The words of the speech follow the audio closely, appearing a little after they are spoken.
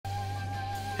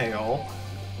Hey all,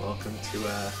 welcome to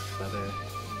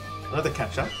another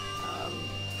catch-up.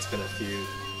 It's been a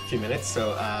few minutes,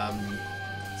 so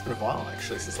it's been a while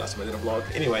actually since last time I did a vlog.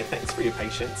 Anyway, thanks for your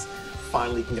patience.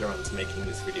 Finally can get around to making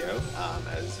this video.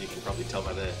 As you can probably tell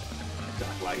by the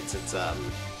dark lights, it's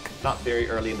not very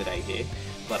early in the day here,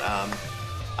 but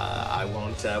I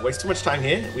won't waste too much time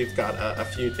here. We've got a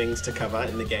few things to cover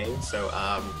in the game, so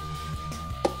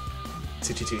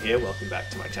Itsuchi here, welcome back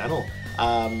to my channel.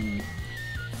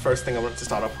 First thing I want to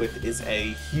start off with is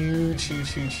a huge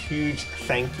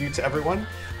thank you to everyone.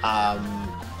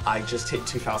 I just hit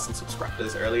 2,000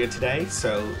 subscribers earlier today,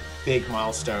 so big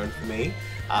milestone for me.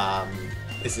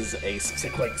 This is a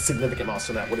significant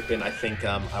milestone. That would have been, I think,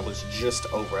 I was just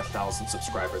over 1,000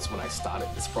 subscribers when I started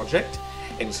this project.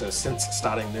 And so since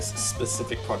starting this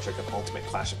specific project of Ultimate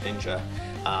Clash of Ninja,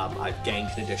 I've gained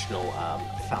an additional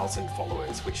 1,000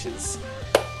 followers, which is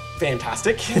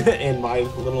fantastic in my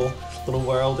little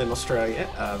world in Australia.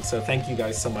 So thank you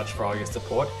guys so much for all your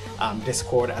support.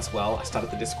 Discord as well. I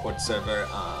started the Discord server,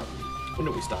 when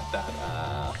did we start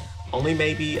that? Only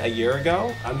maybe a year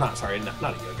ago? I'm not sorry,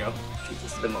 not a year ago. Jesus,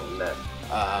 it's been longer than that.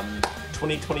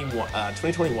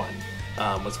 2021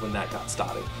 was when that got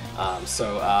started.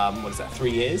 So what is that,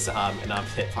 3 years? And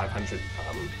I've hit 500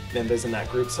 members in that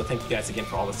group. So thank you guys again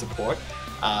for all the support.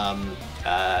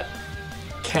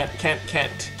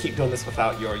 Can't keep doing this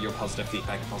without your positive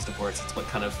feedback and positive words. It's what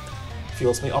kind of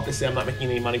fuels me. Obviously, I'm not making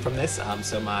any money from this,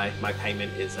 so my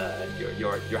payment is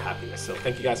your happiness. So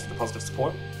thank you guys for the positive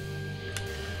support.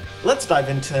 Let's dive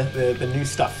into the new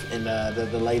stuff in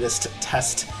the latest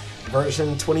test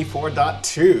version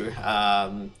 24.2.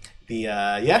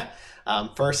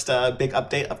 First big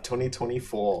update of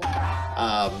 2024.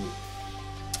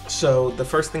 So the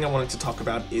first thing I wanted to talk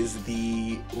about is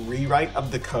the rewrite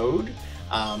of the code.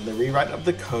 The rewrite of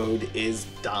the code is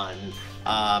done.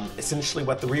 Essentially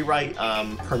what the rewrite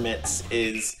permits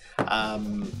is,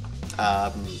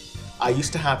 I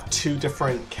used to have 2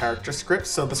 different character scripts.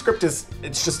 So the script is,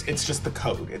 it's just the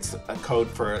code. It's a code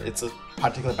for, it's a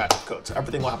particular batch of code. So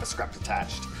everything will have a script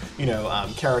attached. You know,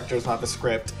 characters will have a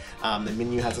script, the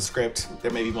menu has a script,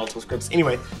 there may be multiple scripts.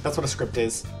 Anyway, that's what a script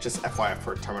is, just FYI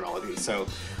for terminology. So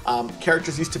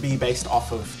characters used to be based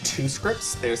off of 2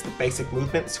 scripts. There's the basic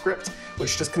movement script,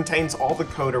 which just contains all the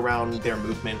code around their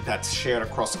movement that's shared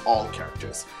across all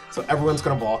characters. So everyone's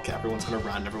gonna walk, everyone's gonna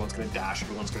run, everyone's gonna dash,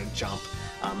 everyone's gonna jump,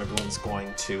 everyone's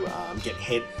going to get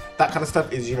hit. That kind of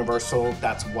stuff is universal.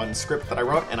 That's one script that I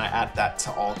wrote, and I add that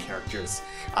to all characters.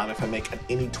 If I make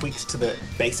any tweaks to the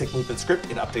basic movement script,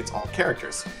 it updates all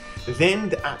characters. Then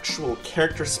the actual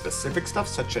character-specific stuff,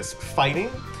 such as fighting,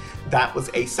 that was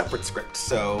a separate script.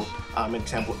 So an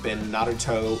example would have been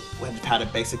Naruto would have had a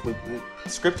basic movement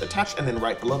script attached, and then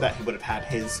right below that he would have had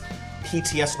his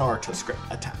PTS Naruto script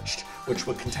attached, which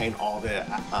would contain all the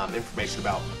information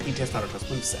about PTS Naruto's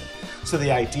moveset. So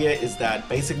the idea is that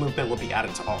basic movement will be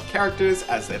added to all characters,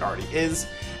 as it already is,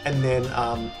 and then,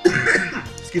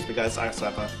 excuse me guys, I also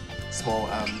have a small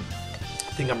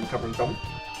thing I'm recovering from.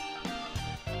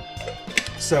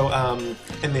 So,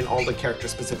 and then all the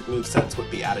character-specific movesets would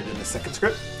be added in the second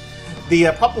script.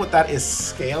 The problem with that is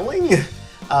scaling.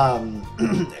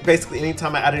 Basically,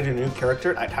 anytime I added a new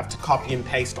character, I'd have to copy and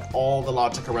paste all the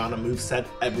logic around a moveset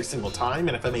every single time,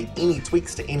 and if I made any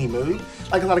tweaks to any move,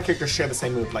 like a lot of characters share the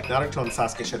same move, like Naruto and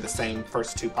Sasuke share the same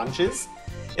first 2 punches.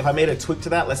 If I made a tweak to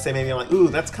that, let's say maybe I'm like, ooh,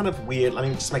 that's kind of weird, let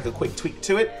me just make a quick tweak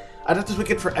to it, I'd have to tweak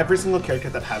it for every single character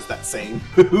that has that same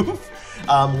move,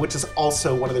 which is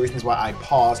also one of the reasons why I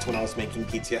paused when I was making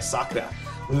PTS Sakura.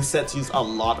 Movesets use a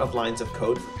lot of lines of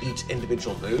code for each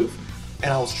individual move,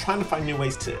 and I was trying to find new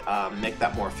ways to make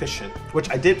that more efficient,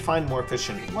 which I did find more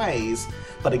efficient ways,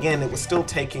 but again, it was still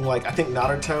taking, like, I think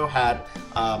Naruto had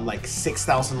like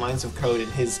 6,000 lines of code in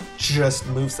his just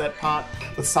moveset part.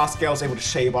 With Sasuke, I was able to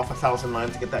shave off 1,000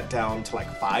 lines to get that down to like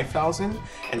 5,000,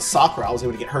 and Sakura, I was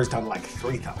able to get hers down to like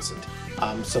 3,000.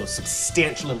 So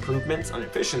substantial improvements on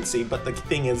efficiency, but the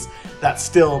thing is, that's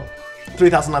still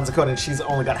 3,000 lines of code, and she's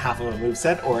only got half of a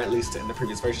moveset, or at least in the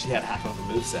previous version, she had half of a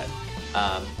moveset.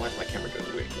 Why is my camera doing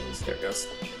weird things? There it goes.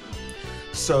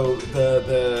 So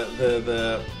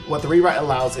what the rewrite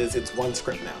allows is it's one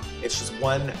script now. It's just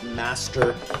one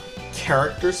master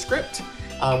character script,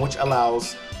 which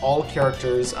allows all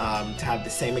characters to have the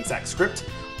same exact script.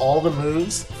 All the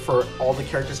moves for all the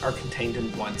characters are contained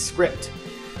in one script.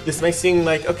 This may seem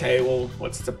like, okay, well,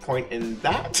 what's the point in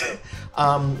that?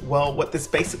 Well, what this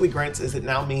basically grants is it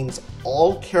now means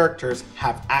all characters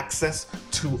have access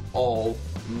to all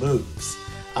moves.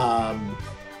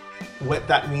 What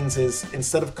that means is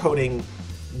instead of coding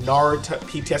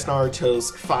PTS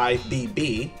Naruto's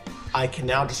 5BB, I can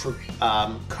now just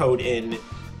code in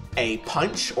a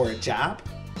punch or a jab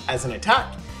as an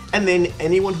attack, and then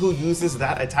anyone who uses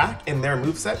that attack in their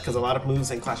moveset, because a lot of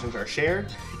moves in Clash are shared,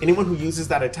 anyone who uses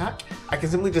that attack, I can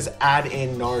simply just add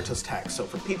in Naruto's tag. So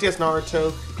for PTS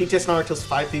Naruto's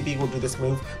 5BB will do this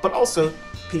move, but also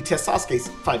PTS Sasuke's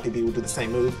 5BB will do the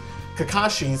same move.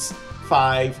 Kakashi's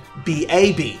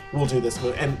 5BAB will do this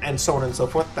move, and so on and so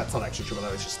forth. That's not actually true, but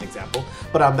that was just an example.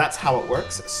 But that's how it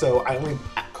works. So I only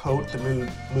code the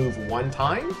move one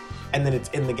time, and then it's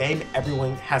in the game.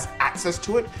 Everyone has access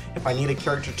to it. If I need a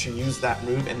character to use that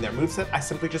move in their moveset, I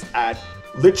simply just add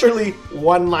literally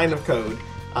one line of code,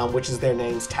 which is their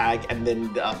name's tag, and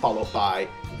then followed by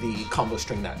the combo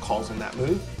string that calls in that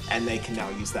move, and they can now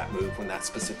use that move when that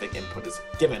specific input is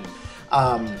given.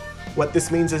 What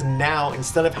this means is now,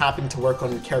 instead of having to work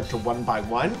on the character one by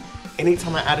one,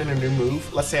 anytime I add in a new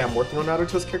move, let's say I'm working on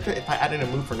Naruto's character, if I add in a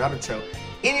move for Naruto,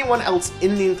 anyone else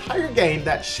in the entire game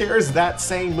that shares that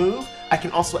same move, I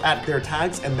can also add their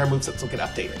tags and their movesets will get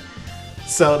updated.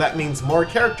 So that means more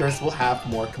characters will have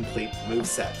more complete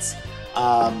movesets.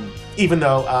 Even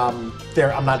though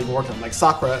I'm not even working on, like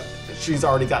Sakura, she's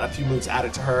already got a few moves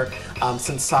added to her.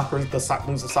 Since the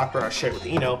moves of Sakura are shared with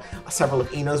Ino, several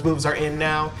of Ino's moves are in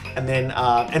now, and then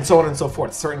and so on and so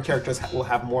forth. Certain characters will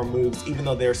have more moves, even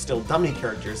though they're still dummy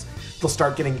characters. They'll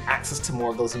start getting access to more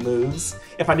of those moves.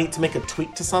 If I need to make a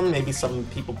tweak to some, maybe some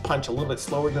people punch a little bit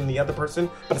slower than the other person,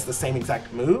 but it's the same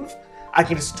exact move, I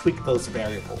can just tweak those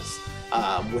variables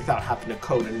without having to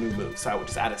code a new move. So I would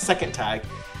just add a second tag.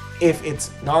 If it's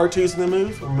Naruto using the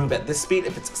move, we'll move at this speed.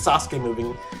 If it's Sasuke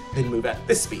moving, then move at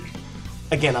this speed.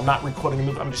 Again, I'm not recording a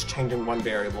move, I'm just changing one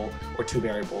variable or two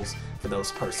variables for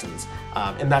those persons.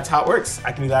 And that's how it works.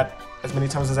 I can do that as many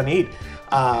times as I need.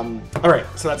 Alright,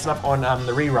 so that's enough on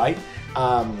the rewrite.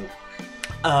 I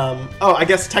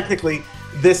guess technically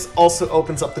this also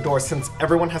opens up the door, since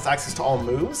everyone has access to all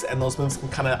moves, and those moves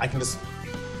can I can just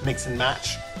mix and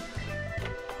match.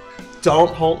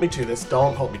 Don't hold me to this,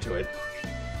 don't hold me to it.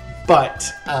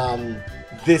 But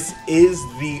this is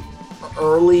the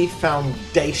early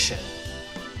foundation,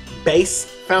 base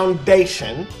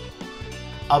foundation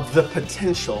of the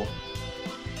potential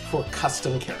for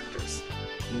custom characters.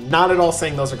 Not at all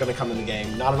saying those are going to come in the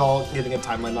game, not at all giving a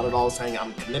timeline, not at all saying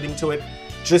I'm committing to it,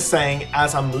 just saying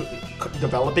as I'm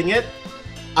developing it,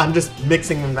 I'm just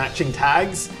mixing and matching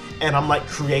tags, and I'm like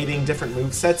creating different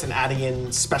movesets and adding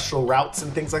in special routes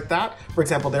and things like that. For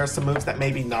example, there are some moves that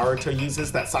maybe Naruto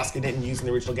uses that Sasuke didn't use in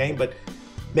the original game, but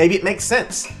maybe it makes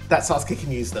sense that Sasuke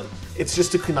can use them. It's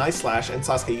just a kunai slash and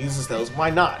Sasuke uses those,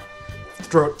 why not?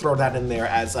 Throw that in there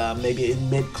as maybe a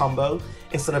mid-combo.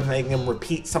 Instead of making him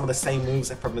repeat some of the same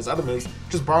moves from his other moves,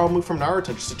 just borrow a move from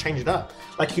Naruto just to change it up.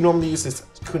 Like he normally uses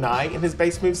kunai in his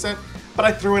base moveset, but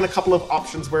I threw in a couple of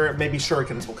options where maybe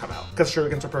shurikens will come out, because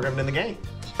shurikens are programmed in the game.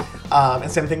 And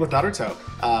same thing with Naruto,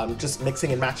 just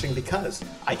mixing and matching because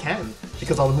I can,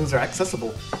 because all the moves are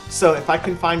accessible. So if I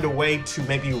can find a way to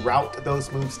maybe route those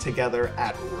moves together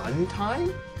at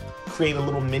runtime, create a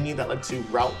little menu that lets you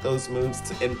route those moves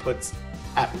to inputs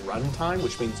at runtime,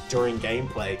 which means during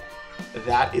gameplay,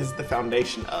 that is the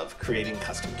foundation of creating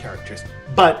custom characters.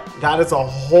 But that is a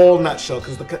whole nutshell,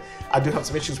 because I do have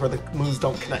some issues where the moves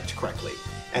don't connect correctly.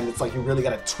 And it's like you really got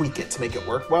to tweak it to make it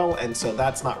work well, and so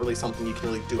that's not really something you can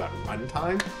really do at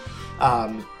runtime.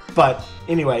 But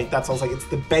anyway, that's all. Like, it's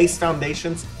the base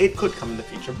foundations. It could come in the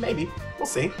future, maybe. We'll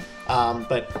see.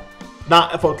 But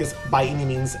not a focus by any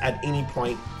means at any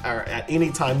point or at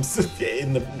any time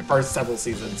in the first several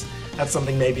seasons. That's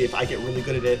something maybe if I get really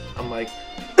good at it, I'm like,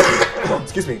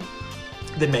 excuse me,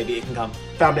 then maybe it can come.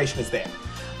 Foundation is there.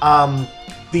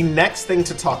 The next thing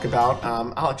to talk about,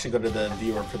 I'll actually go to the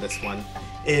viewer for this one,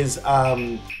 is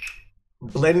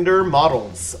Blender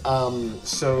models.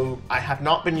 So I have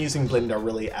not been using Blender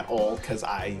really at all because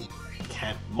I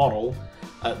can't model.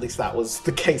 At least that was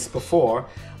the case before.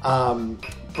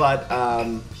 But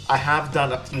I have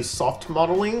done a few soft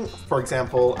modeling. For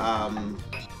example,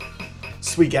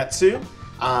 Suigetsu.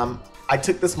 I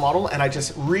took this model and I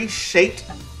just reshaped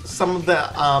some of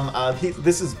the,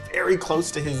 this is very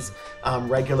close to his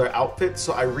regular outfit,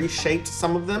 so I reshaped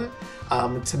some of them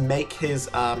to make his,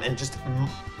 and just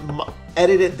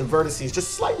edited the vertices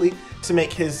just slightly to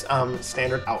make his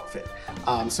standard outfit.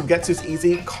 So Getsu's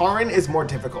easy. Karin is more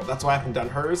difficult. That's why I haven't done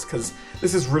hers, because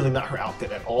this is really not her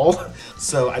outfit at all.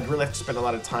 So I'd really have to spend a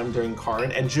lot of time doing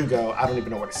Karin. And Jugo, I don't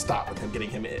even know where to stop with him, getting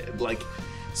him in, like.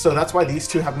 So that's why these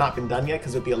two have not been done yet,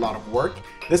 because it'd be a lot of work.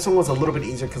 This one was a little bit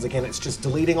easier because, again, it's just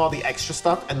deleting all the extra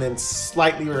stuff and then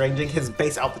slightly rearranging his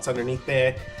base outfits underneath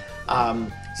there.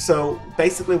 So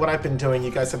basically what I've been doing,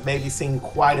 you guys have maybe seen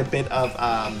quite a bit of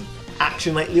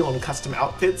action lately on custom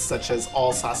outfits, such as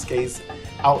all Sasuke's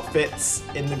outfits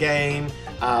in the game,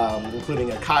 including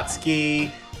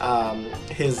Akatsuki,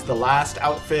 the last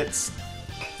outfits.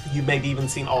 You maybe even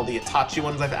seen all the Itachi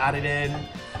ones I've added in.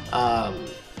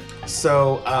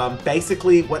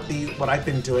 Basically what I've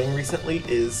been doing recently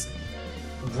is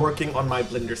working on my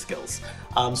Blender skills.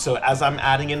 So as I'm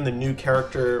adding in the new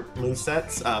character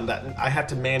movesets, that I had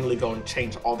to manually go and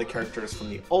change all the characters from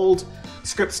the old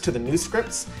scripts to the new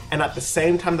scripts, and at the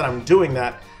same time that I'm doing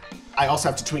that, I also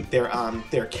have to tweak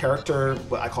their character,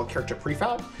 what I call character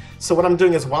prefab. So what I'm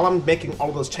doing is, while I'm making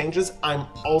all those changes, I'm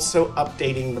also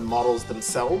updating the models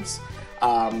themselves.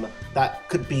 That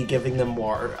could be giving them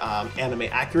more anime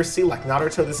accuracy, like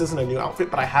Naruto. This isn't a new outfit,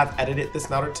 but I have edited this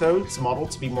Naruto's model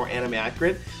to be more anime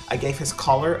accurate. I gave his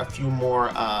collar a few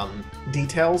more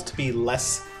details to be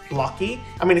less blocky.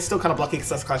 I mean, it's still kind of blocky because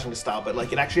that's clashing the style, but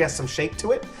like it actually has some shape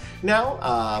to it now.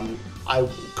 I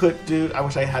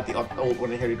wish I had the old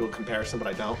one in here to do a comparison, but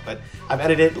I don't. But I've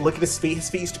edited, look at his feet. His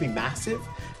feet used to be massive.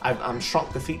 I've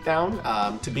shrunk the feet down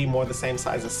to be more the same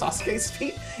size as Sasuke's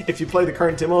feet. If you play the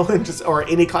current demo or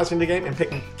any clash in the game and pick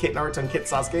Kit Naruto and Kit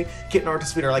Sasuke, Kit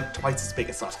Naruto's feet are like twice as big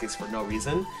as Sasuke's for no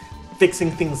reason.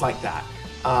 Fixing things like that.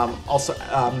 Also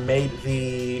made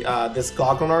this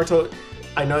goggle Naruto.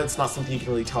 I know it's not something you can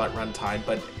really tell at runtime,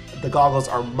 but the goggles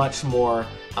are much more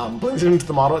blended into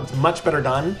the model. It's much better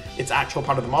done. It's actual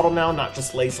part of the model now, not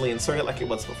just lazily inserted like it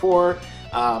was before.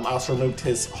 I also removed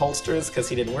his holsters because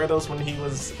he didn't wear those when he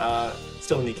was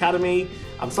still in the academy.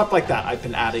 Stuff like that. I've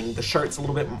been adding the shirts a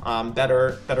little bit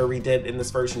better redid in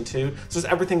this version too. So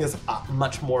just everything is a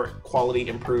much more quality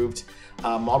improved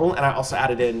model. And I also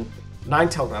added in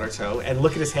Nine-Tailed Naruto, and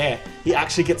look at his hair. He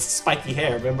actually gets spiky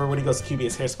hair. Remember when he goes to QB,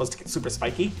 his hair's supposed to get super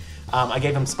spiky? I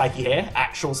gave him spiky hair,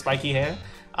 actual spiky hair.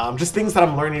 Just things that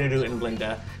I'm learning to do in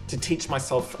Blender to teach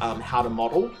myself how to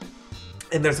model.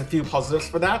 And there's a few positives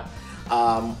for that.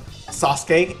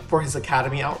 Sasuke, for his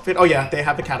academy outfit. Oh yeah, they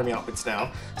have academy outfits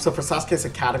now. So for Sasuke's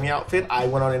academy outfit, I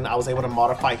went on and I was able to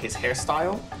modify his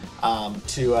hairstyle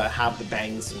to have the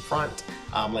bangs in front,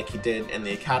 like he did in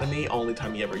the academy, only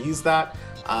time he ever used that.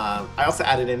 I also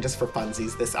added in, just for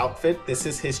funsies, this outfit. This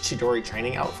is his Chidori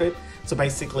training outfit. So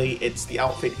basically, it's the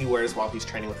outfit he wears while he's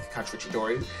training with Gekitou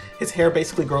Chidori. His hair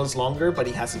basically grows longer, but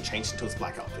he hasn't changed into his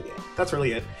black outfit yet. That's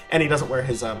really it. And he doesn't wear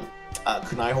his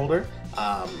kunai holder.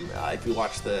 If you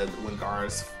watch when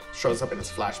Gaara's shows up in his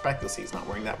flashback, you'll see he's not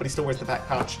wearing that, but he still wears the back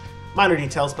pouch. Minor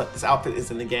details, but this outfit is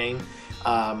in the game.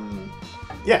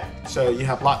 Yeah, so you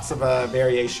have lots of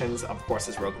variations. Of course,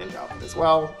 his Rogue Ninja outfit as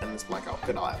well, and this black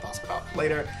outfit. I'll add the Hospital outfit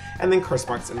later, and then curse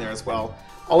marks in there as well.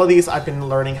 All of these I've been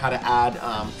learning how to add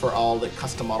for all the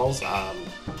custom models.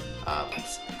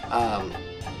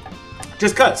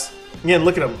 Just cause. Again,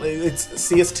 look at him. It's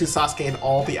CS2 Sasuke in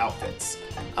all the outfits.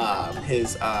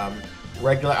 His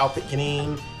regular outfit,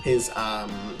 Genin, his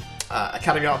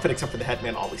academy outfit, except for the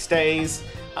headman always stays.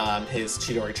 His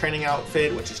Chidori training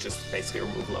outfit, which is just basically a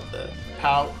removal of the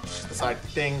pouch, the side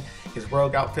thing. His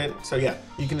rogue outfit. So yeah,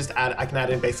 you can just add, I can add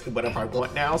in basically whatever I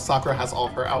want now. Sakura has all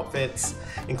her outfits,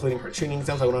 including her tuning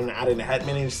exams. I went on and added in a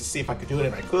headman just to see if I could do it,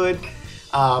 and I could.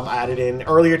 I added in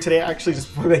earlier today, actually,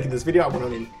 just before making this video, I went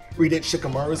on and redid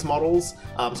Shikamaru's models.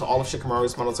 So all of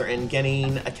Shikamaru's models are in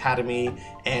Genin, Academy,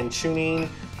 and Chunin.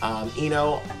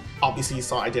 Ino, obviously you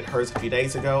saw I did hers a few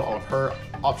days ago, all of her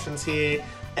options here.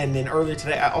 And then earlier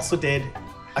today, I also did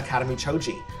Academy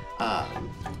Choji.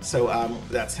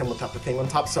 That's him without the thing on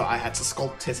top, so I had to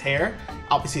sculpt his hair.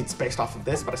 Obviously it's based off of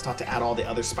this, but I still had to add all the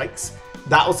other spikes.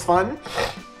 That was fun.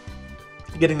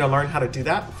 Getting to learn how to do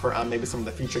that for maybe some of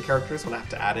the future characters when I have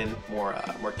to add in more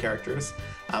characters.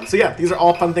 So yeah, these are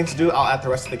all fun things to do. I'll add the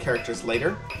rest of the characters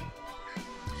later.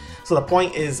 So the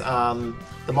point is,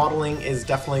 the modeling is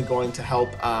definitely going to help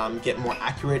get more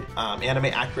accurate, anime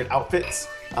accurate outfits,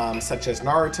 such as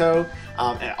Naruto,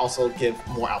 and also give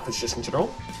more outfits just in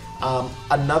general.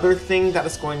 Another thing that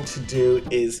it's going to do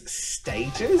is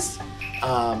stages.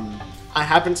 I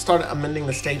haven't started amending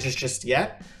the stages just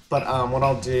yet, but what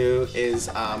I'll do is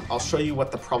I'll show you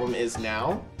what the problem is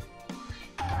now,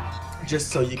 just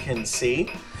so you can see.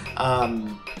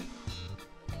 We'll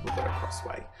go across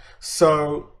way.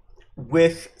 So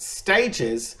with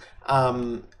stages,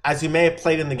 as you may have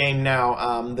played in the game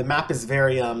now, the map is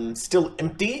very still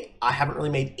empty. I haven't really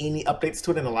made any updates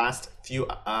to it in the last few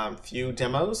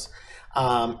demos.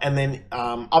 And then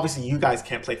obviously you guys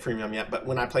can't play free roam yet, but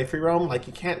when I play free roam, like,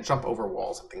 you can't jump over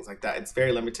walls and things like that. It's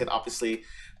very limited. Obviously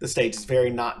the stage is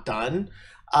very not done.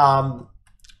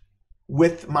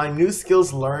 With my new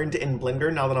skills learned in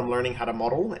Blender, now that I'm learning how to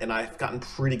model, and I've gotten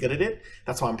pretty good at it,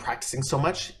 that's why I'm practicing so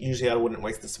much. Usually I wouldn't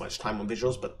waste this much time on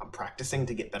visuals, but I'm practicing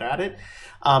to get better at it.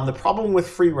 The problem with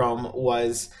free roam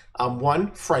was,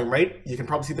 one, frame rate. You can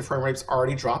probably see the frame rate's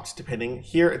already dropped, depending.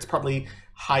 Here it's probably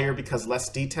higher because less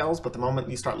details, but the moment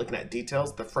you start looking at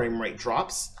details, the frame rate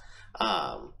drops.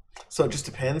 So it just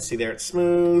depends. See, there it's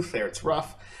smooth, there it's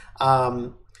rough.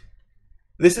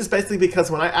 This is basically because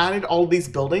when I added all of these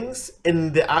buildings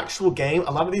in the actual game,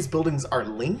 a lot of these buildings are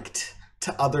linked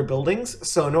to other buildings.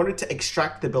 So in order to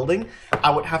extract the building, I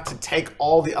would have to take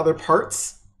all the other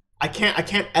parts. I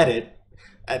can't edit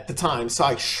at the time, so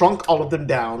I shrunk all of them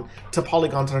down to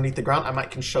polygons underneath the ground. I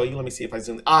can show you. Let me see if I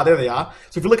zoom. Ah, there they are.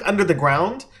 So if you look under the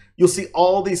ground, you'll see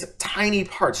all these tiny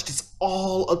parts just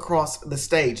all across the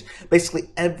stage. Basically,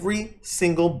 every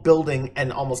single building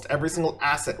and almost every single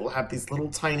asset will have these little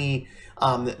tiny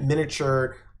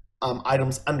miniature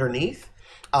items underneath.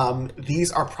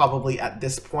 These are probably at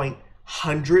this point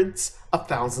hundreds of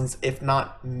thousands, if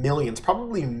not millions,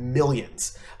 probably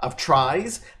millions of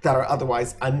tries that are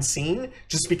otherwise unseen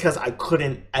just because I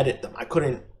couldn't edit them. I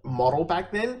couldn't model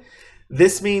back then.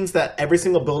 This means that every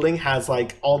single building has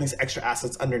like all these extra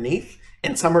assets underneath,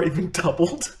 and some are even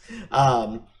doubled.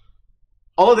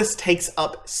 All of this takes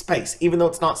up space. Even though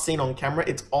it's not seen on camera,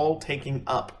 it's all taking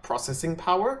up processing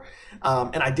power.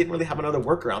 And I didn't really have another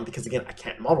workaround because, again, I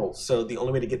can't model. So the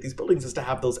only way to get these buildings is to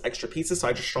have those extra pieces. So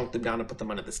I just shrunk them down and put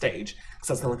them under the stage because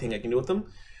that's the only thing I can do with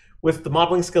them. With the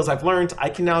modeling skills I've learned, I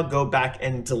can now go back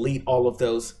and delete all of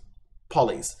those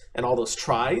polys and all those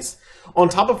tries. On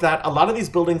top of that, a lot of these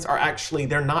buildings are actually,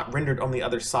 they're not rendered on the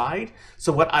other side.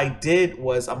 So what I did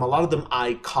was, a lot of them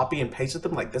I copy and pasted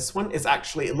them, like this one is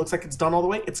actually, it looks like it's done all the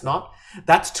way. It's not.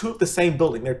 That's two of the same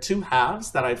building. They're two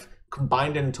halves that I've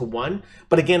combined into one.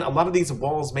 But again, a lot of these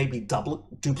walls may be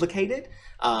duplicated.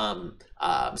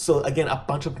 So again, a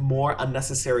bunch of more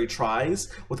unnecessary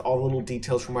tries with all the little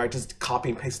details from where I just copy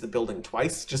and paste the building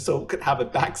twice just so it could have a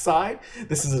backside.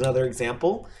 This is another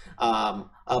example.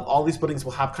 All these buildings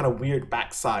will have kind of weird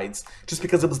backsides just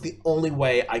because it was the only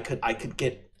way I could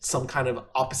get some kind of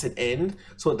opposite end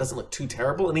so it doesn't look too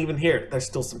terrible. And even here, there's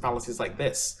still some fallacies like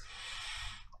this.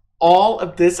 All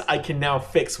of this I can now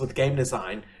fix with game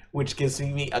design, which gives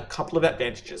me a couple of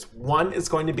advantages. One is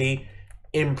going to be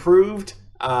improved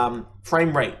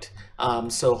frame rate.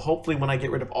 So hopefully when I get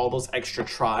rid of all those extra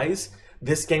tries,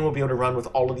 this game will be able to run with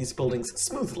all of these buildings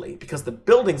smoothly because the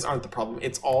buildings aren't the problem.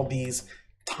 It's all these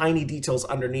tiny details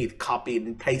underneath copied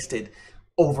and pasted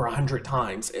over 100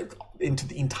 times into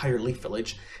the entire Leaf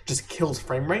Village. Just kills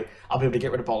frame rate. I'll be able to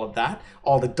get rid of all of that.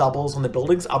 All the doubles on the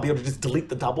buildings, I'll be able to just delete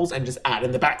the doubles and just add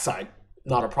in the backside.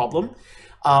 Not a problem.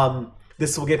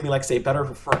 This will give me, like, say, better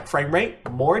frame rate,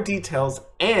 more details,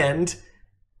 and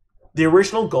the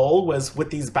original goal was with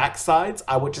these backsides,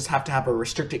 I would just have to have a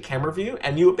restricted camera view,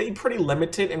 and you would be pretty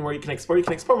limited in where you can explore. You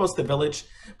can explore most of the village,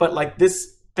 but like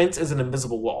this fence is an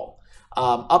invisible wall.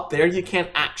 Up there, you can't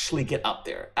actually get up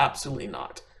there. Absolutely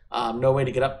not. No way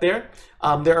to get up there.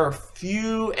 There are a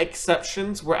few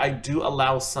exceptions where I do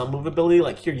allow some movability.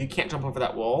 Like here, you can't jump over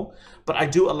that wall, but I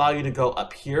do allow you to go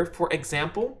up here, for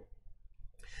example.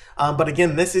 But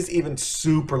again, this is even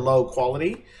super low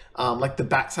quality. Like the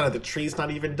backside of the tree is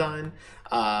not even done.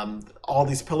 All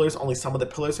these pillars, only some of the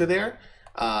pillars are there.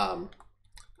 Oh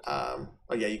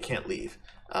yeah, you can't leave.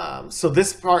 So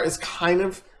this part is kind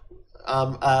of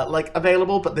like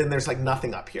available, but then there's like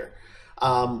nothing up here.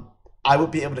 I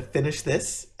would be able to finish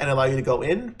this and allow you to go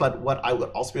in, but what I would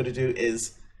also be able to do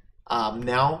is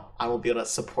now I will be able to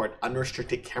support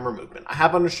unrestricted camera movement. I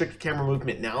have unrestricted camera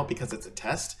movement now because it's a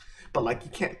test, but like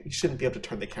you shouldn't be able to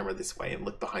turn the camera this way and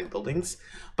look behind buildings.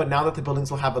 But now that the buildings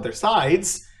will have other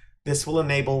sides, this will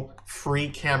enable free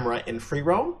camera in free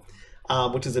roam,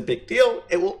 which is a big deal.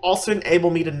 It will also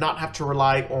enable me to not have to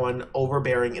rely on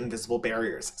overbearing invisible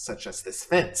barriers, such as this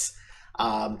fence.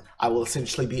 I will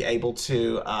essentially be able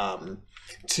to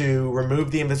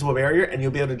remove the invisible barrier, and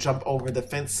you'll be able to jump over the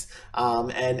fence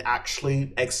and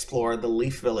actually explore the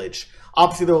Leaf Village.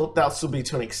 Obviously, that'll still be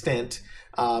to an extent.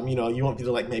 You know, you won't be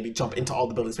able to like maybe jump into all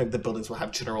the buildings. Maybe the buildings will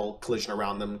have general collision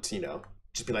around them to, you know,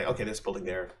 just be like, okay, there's a building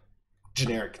there.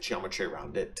 Generic geometry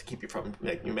around it to keep you from,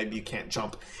 like, maybe you can't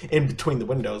jump in between the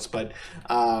windows, but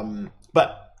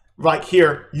right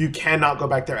here, you cannot go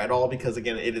back there at all because,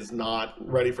 again, it is not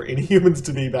ready for any humans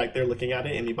to be back there looking at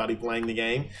it, anybody playing the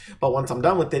game. But once I'm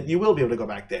done with it, you will be able to go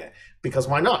back there because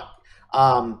why not?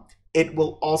 It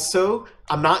will also,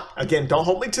 again, don't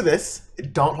hold me to this.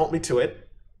 Don't hold me to it.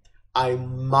 I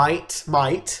might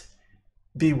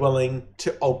be willing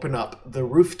to open up the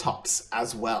rooftops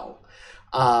as well.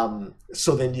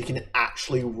 So then you can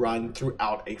actually run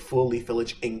throughout a full leaf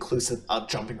village, inclusive of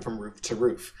jumping from roof to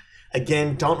roof.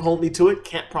 Again, don't hold me to it.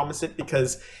 Can't promise it,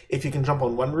 because if you can jump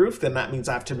on one roof, then that means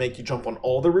I have to make you jump on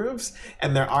all the roofs.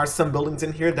 And there are some buildings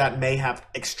in here that may have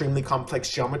extremely complex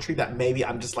geometry that maybe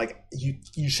I'm just like,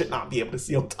 you should not be able to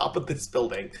see on top of this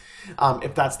building.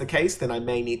 If that's the case, then I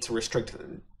may need to restrict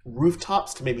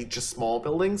rooftops to maybe just small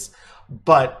buildings.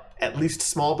 But at least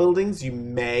small buildings, you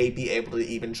may be able to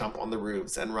even jump on the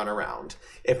roofs and run around.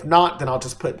 If not, then I'll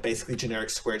just put basically generic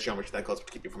square geometry that goes to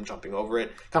keep you from jumping over it.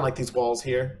 Kind of like these walls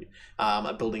here.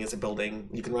 A building is a building.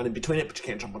 You can run in between it, but you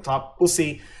can't jump on top. We'll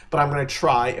see. But I'm going to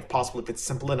try, if possible, if it's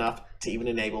simple enough, to even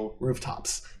enable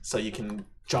rooftops. So you can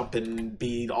jump and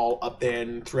be all up there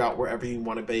and throughout wherever you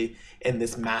want to be in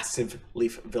this massive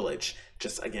leaf village.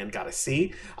 Just, again, gotta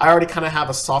see. I already kind of have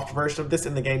a soft version of this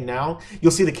in the game now.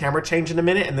 You'll see the camera change in a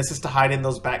minute, and this is to hide in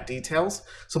those back details.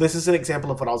 So this is an example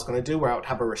of what I was going to do, where I would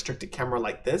have a restricted camera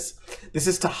like this. This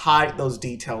is to hide those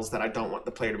details that I don't want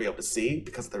the player to be able to see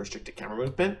because of the restricted camera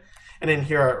movement. And in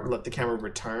here, I let the camera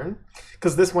return,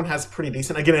 because this one has pretty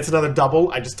decent. Again, it's another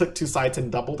double. I just took two sides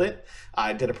and doubled it.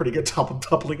 I did a pretty good job of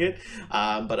doubling it.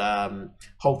 But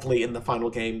hopefully in the final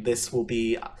game, this will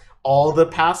be all the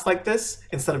paths like this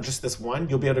instead of just this one.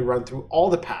 You'll be able to run through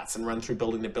all the paths and run through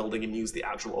building to building and use the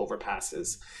actual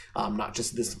overpasses. Not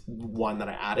just this one that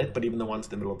I added, but even the ones in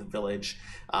the middle of the village.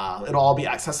 It'll all be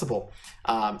accessible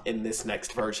in this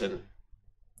next version,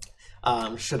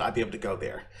 should I be able to go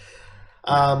there.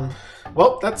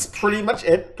 Well, that's pretty much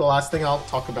it. The last thing I'll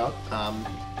talk about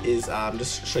is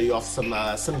just show you off some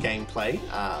gameplay.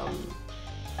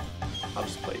 I'll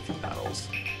just play a few battles,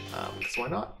 because why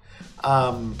not?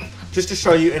 Just to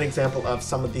show you an example of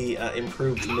some of the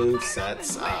improved move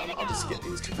sets. I'll just get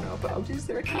these two for now, but I'll use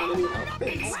their academy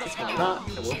outfits, because why not?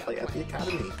 And we'll play at the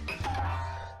academy.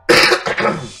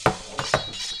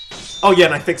 Oh yeah,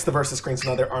 and I fixed the versus screen so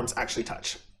now their arms actually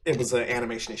touch. It was an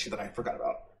animation issue that I forgot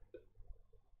about.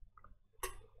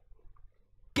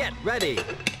 Get ready.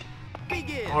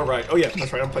 Begin. All right. Oh yeah,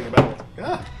 that's right. I'm playing a battle.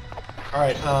 Yeah. All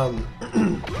right.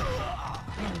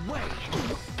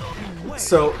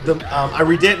 So I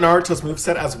redid Naruto's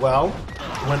moveset as well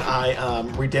when I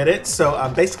redid it.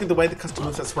 So basically the way the custom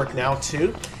movesets work now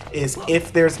too is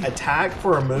if there's a tag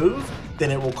for a move,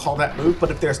 then it will call that move.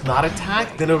 But if there's not a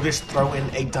tag, then it'll just throw in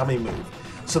a dummy move.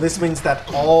 So this means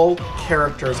that all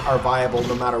characters are viable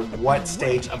no matter what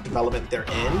stage of development they're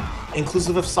in,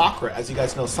 inclusive of Sakura. As you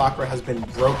guys know, Sakura has been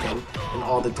broken in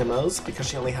all the demos because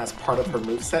she only has part of her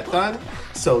moveset done.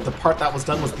 So the part that was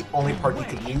done was the only part you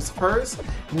could use of hers.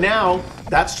 Now,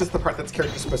 that's just the part that's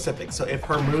character specific. So if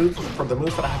her moves, for the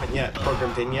moves that I haven't yet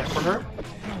programmed in yet for her,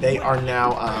 they are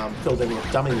now filled in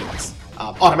with dummy moves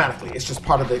automatically. It's just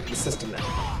part of the system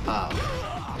now.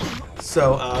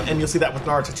 And you'll see that with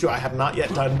Naruto too. I have not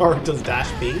yet done Naruto's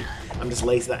dash B. I'm just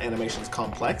lazy, that animation is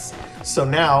complex. So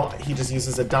now he just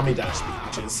uses a dummy dash B,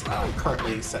 which is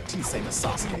currently set to the same as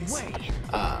Sasuke's.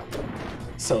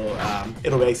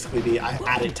 It'll basically be, I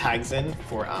added tags in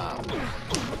for,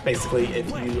 basically if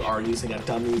you are using a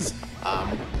dummy's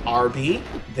RB,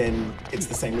 then it's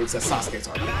the same moves as Sasuke's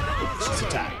RB. It's just a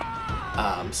tag.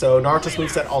 So Naruto's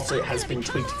moveset also has been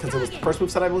tweaked because it was the first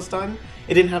moveset I was done.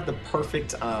 It didn't have the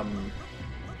perfect,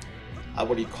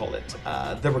 what do you call it?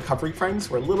 The recovery frames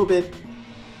were a little bit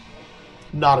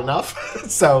not enough.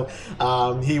 So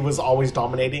he was always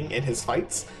dominating in his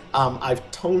fights. I've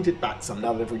toned it back some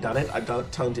now that I've redone it.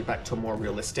 I've toned it back to a more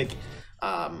realistic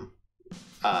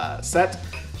set.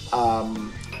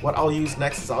 What I'll use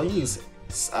next is I'll use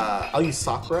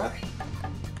Sakura,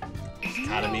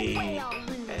 Academy,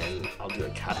 and I'll do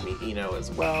Academy Ino as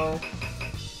well.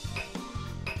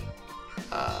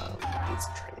 These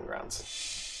training grounds.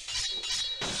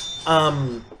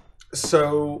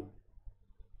 So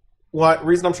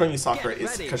reason I'm showing you Sakura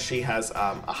is because she has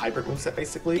a hybrid moveset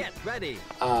basically. Get ready.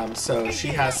 So she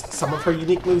has some of her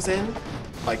unique moves in,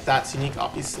 like that's unique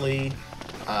obviously.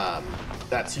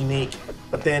 That's unique,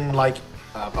 but then like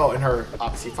and her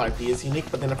obviously 5B is unique,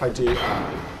 but then if I do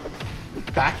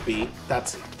back B, that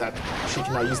she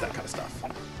can now use that kind of stuff.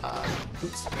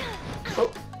 Oops.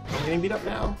 Oh, I'm getting beat up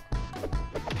now.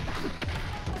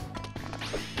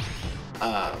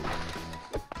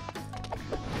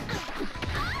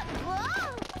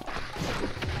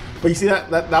 But you see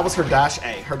that was her dash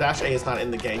A. Her dash A is not in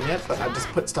the game yet, but I just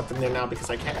put stuff in there now because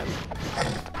I can.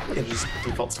 It just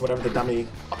defaults to whatever the dummy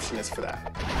option is for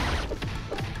that.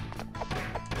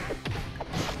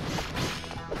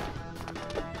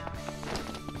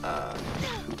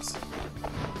 Oops.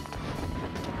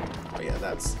 Oh yeah,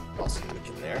 that's also unique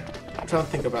in there. I'm trying to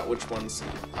think about which ones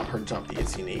her jump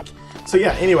is unique. So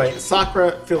yeah, anyway,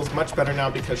 Sakura feels much better now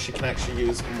because she can actually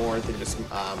use more than just,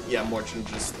 more than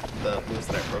just the moves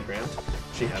that I programmed.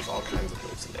 She has all kinds of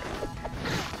moves in there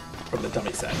from the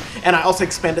dummy set. And I also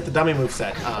expanded the dummy move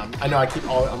set. I know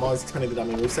I'm always expanding the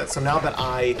dummy move set, so now that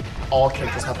all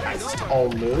characters have access to all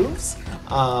moves,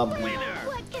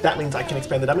 that means I can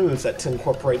expand the dummy move set to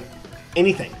incorporate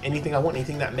anything I want,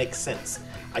 anything that makes sense.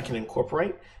 I can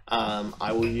incorporate.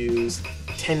 I will use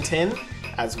 10-10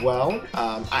 as well.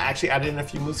 I actually added in a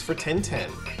few moves for 10-10.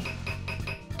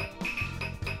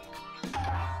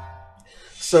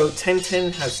 So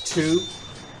 10-10 has 2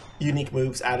 unique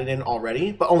moves added in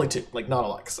already, but only 2, like not a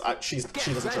lot, because she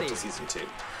doesn't jump to season 2.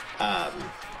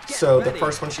 So the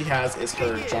first one she has is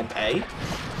her jump A,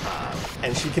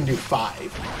 and she can do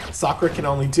 5. Sakura can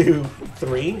only do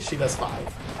 3, she does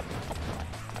 5.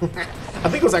 I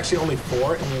think it was actually only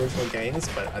 4 in the original games,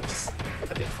 but I did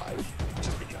 5,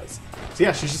 just because. So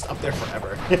yeah, she's just up there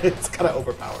forever. It's kind of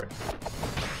overpowered.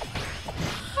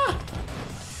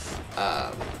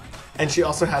 And she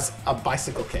also has a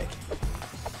bicycle kick,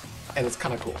 and it's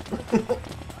kind of cool.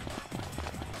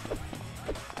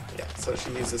 So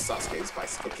she uses Sasuke's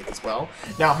bicycle kick as well.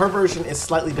 Now her version is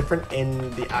slightly different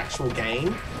in the actual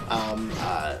game,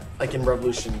 like in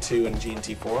Revolution 2 and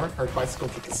GNT4. Her bicycle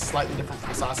kick is slightly different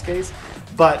from Sasuke's,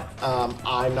 but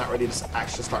I'm not ready to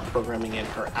actually start programming in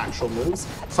her actual moves.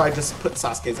 So I just put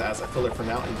Sasuke's as a filler for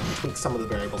now and tweak some of the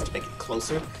variables to make it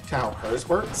closer to how hers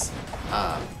works.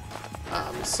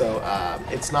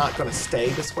 It's not going to stay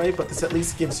this way, but this at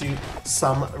least gives you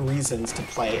some reasons to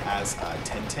play as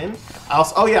 10-10.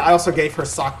 I also gave her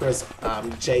Sakura's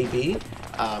JB.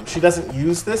 She doesn't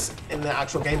use this in the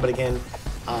actual game, but again,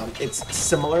 it's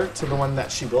similar to the one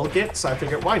that she will get, so I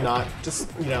figured why not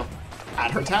just,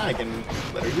 add her tag and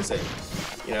let her use it.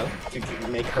 To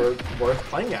make her worth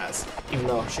playing as, even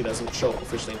though she doesn't show up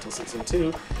officially until Season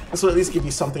 2. This will at least give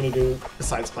you something to do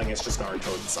besides playing as just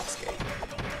Naruto and Sasuke.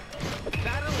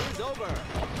 Battle is over.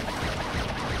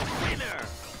 Winner.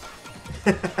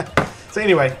 So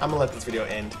anyway, I'm gonna let this video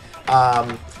end.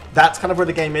 That's kind of where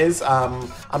the game is.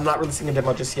 I'm not releasing a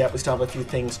demo just yet. We still have a few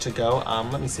things to go.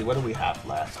 Let me see, what do we have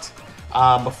left?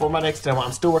 Before my next demo,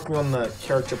 I'm still working on the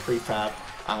character prefab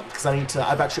because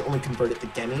I've actually only converted the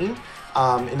genin.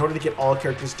 In order to get all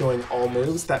characters doing all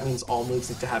moves, that means all moves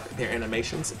need to have their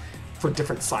animations for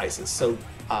different sizes. So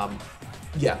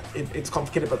yeah, it's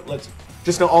complicated, but let's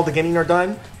just know all the genin are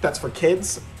done. That's for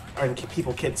kids, and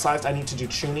people kid-sized. I need to do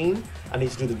chunin. I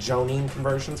need to do the jonin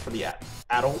conversions for the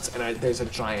adults, and there's a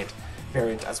giant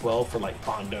variant as well for like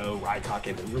Bondo, Raikage,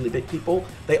 and really big people.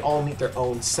 They all need their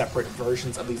own separate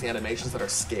versions of these animations that are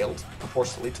scaled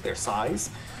proportionally to their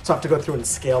size. So I have to go through and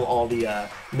scale all the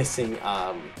missing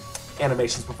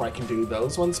animations before I can do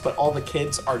those ones, but all the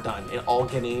kids are done, and all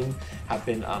genin have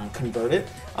been converted,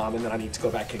 and then I need to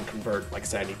go back and convert. Like I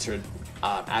said, I need to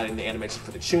add in the animations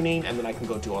for the chunin, and then I can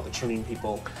go do all the chunin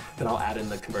people. Then I'll add in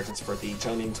the conversions for the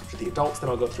jonins, which are the adults. Then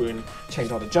I'll go through and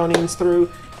change all the jonins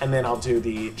through, and then I'll do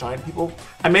the giant people.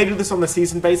 I may do this on the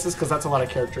season basis because that's a lot of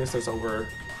characters. There's over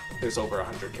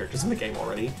 100 characters in the game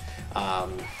already.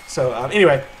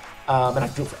 Anyway. And I have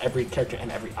to do it for every character and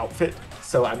every outfit.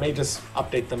 So I may just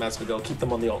update them as we go, keep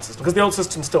them on the old system. Because the old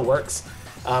system still works.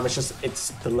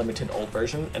 It's the limited old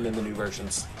version, and then the new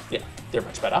versions, yeah, they're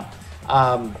much better.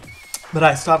 But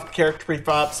I still have character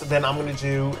prefabs. Then I'm going to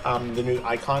do the new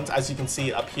icons. As you can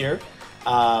see up here,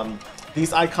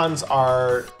 these icons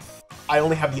are... I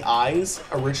only have the eyes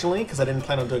originally, because I didn't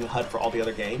plan on doing HUD for all the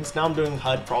other games. Now I'm doing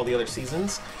HUD for all the other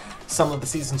seasons. Some of the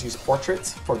seasons use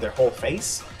portraits for their whole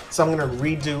face. So I'm going to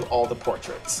redo all the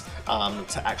portraits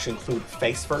to actually include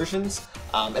face versions,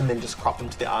 and then just crop them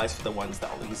to the eyes for the ones that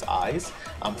only use eyes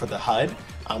for the HUD.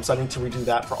 So I need to redo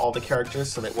that for all the characters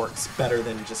so that it works better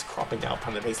than just cropping out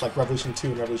part of the face. Like Revolution 2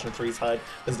 and Revolution 3's HUD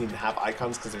doesn't even have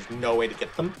icons because there's no way to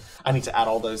get them. I need to add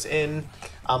all those in.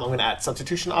 I'm going to add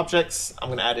substitution objects. I'm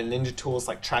going to add in ninja tools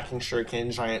like tracking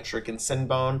shuriken, giant shuriken,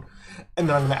 senbone. And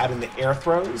then I'm going to add in the air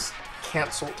throws,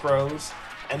 cancel throws,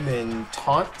 and then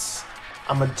taunts.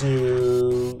 I'm going to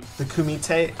do the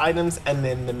kumite items and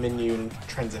then the menu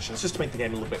transitions, just to make the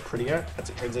game a little bit prettier as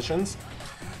it transitions.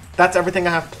 That's everything I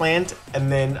have planned,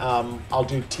 and then I'll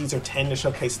do teaser 10 to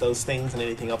showcase those things and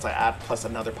anything else I add, plus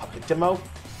another public demo.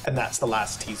 And that's the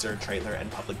last teaser, trailer, and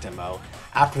public demo.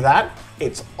 After that,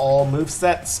 it's all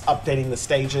movesets, updating the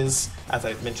stages, as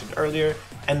I mentioned earlier,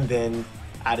 and then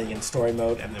adding in story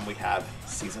mode, and then we have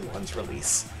Season 1's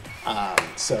release.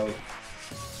 So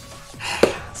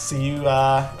see you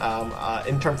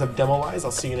in terms of demo-wise.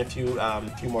 I'll see you in a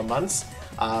few more months.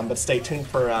 But stay tuned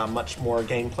for much more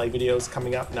gameplay videos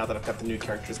coming up. Now that I've got the new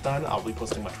characters done, I'll be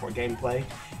posting much more gameplay.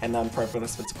 And for everyone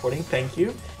who's been supporting, thank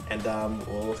you. And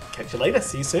we'll catch you later.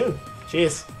 See you soon.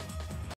 Cheers.